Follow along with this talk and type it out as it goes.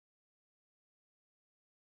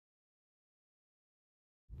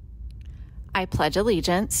I pledge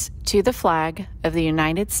allegiance to the flag of the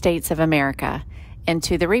United States of America and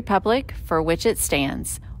to the republic for which it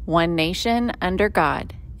stands, one nation under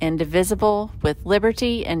God, indivisible, with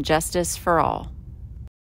liberty and justice for all.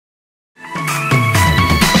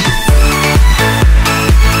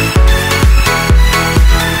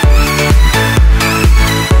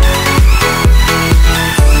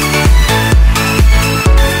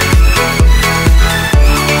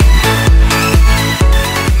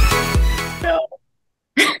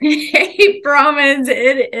 Hey, Brahmins,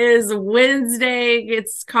 it is Wednesday.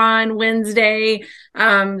 It's Con Wednesday.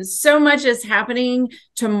 So much is happening.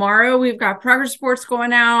 Tomorrow, we've got progress reports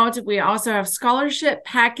going out. We also have scholarship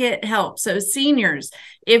packet help. So seniors,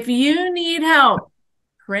 if you need help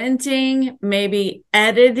printing, maybe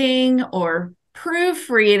editing or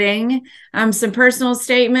proofreading, some personal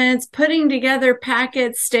statements, putting together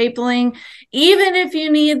packets, stapling. Even if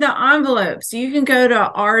you need the envelopes, you can go to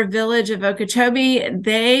our village of Okeechobee.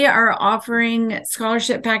 They are offering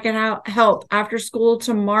scholarship packet help after school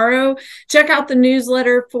tomorrow. Check out the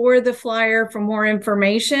newsletter for the flyer for more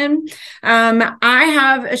information. I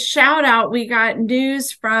have a shout out. We got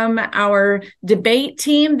news from our debate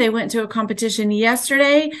team. They went to a competition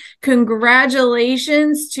yesterday.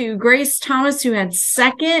 Congratulations to Grace Thomas, who had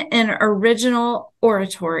second in original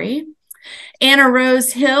oratory. Anna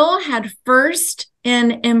Rose Hill had first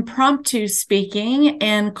in impromptu speaking,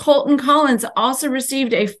 and Colton Collins also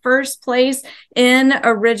received a first place in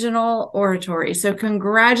original oratory. So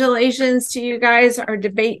congratulations to you guys. Our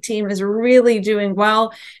debate team is really doing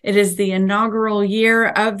well. It is the inaugural year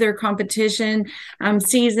of their competition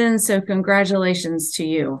season, so congratulations to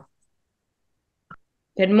you.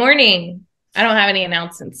 Good morning. I don't have any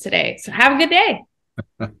announcements today, so have a good day.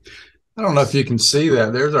 I don't know if you can see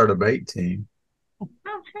that. There's our debate team.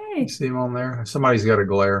 Okay. You see them on there? Somebody's got a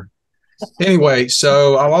glare. Anyway,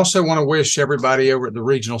 so I also want to wish everybody over at the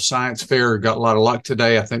Regional Science Fair got a lot of luck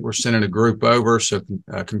today. I think we're sending a group over, so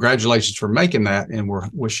congratulations for making that, and we're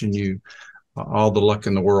wishing you all the luck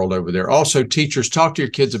in the world over there. Also, teachers, talk to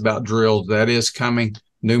your kids about drills. That is coming.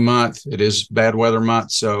 New month. It is bad weather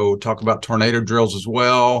month, so talk about tornado drills as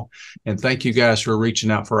well. And thank you guys for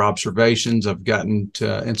reaching out for observations. I've gotten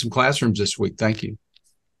in some classrooms this week. Thank you.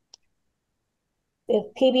 The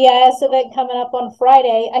PBIS event coming up on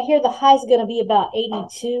Friday. I hear the high is going to be about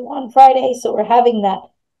 82 on Friday, so we're having that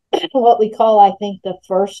what we call, I think, the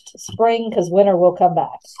first spring, because winter will come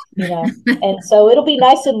back, and so it'll be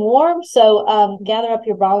nice and warm. So gather up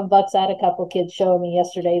your Brahman bucks. I had a couple of kids showing me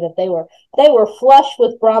yesterday that they were flush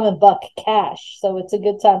with Brahman buck cash, so it's a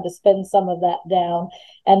good time to spend some of that down.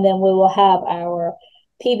 And then we will have our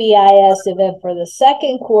PBIS event for the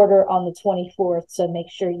second quarter on the 24th, so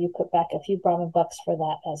make sure you put back a few Brahman bucks for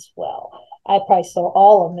that as well. I probably stole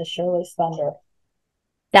all of Miss Shirley's thunder.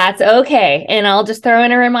 That's okay. And I'll just throw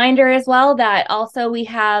in a reminder as well that also we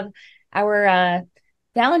have our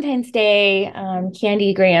Valentine's Day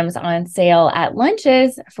candy grams on sale at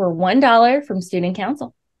lunches for $1 from Student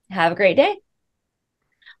Council. Have a great day.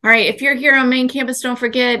 All right, if you're here on main campus, don't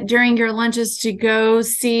forget during your lunches to go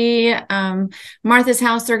see Martha's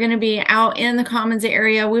house. They're going to be out in the Commons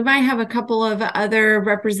area. We might have a couple of other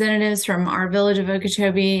representatives from our village of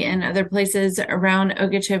Okeechobee and other places around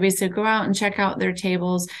Okeechobee. So go out and check out their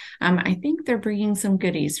tables. I think they're bringing some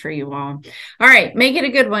goodies for you all. All right, make it a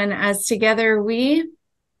good one as together we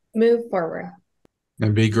move forward.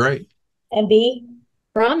 And be great. And be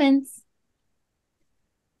Brahmins.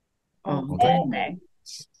 all day.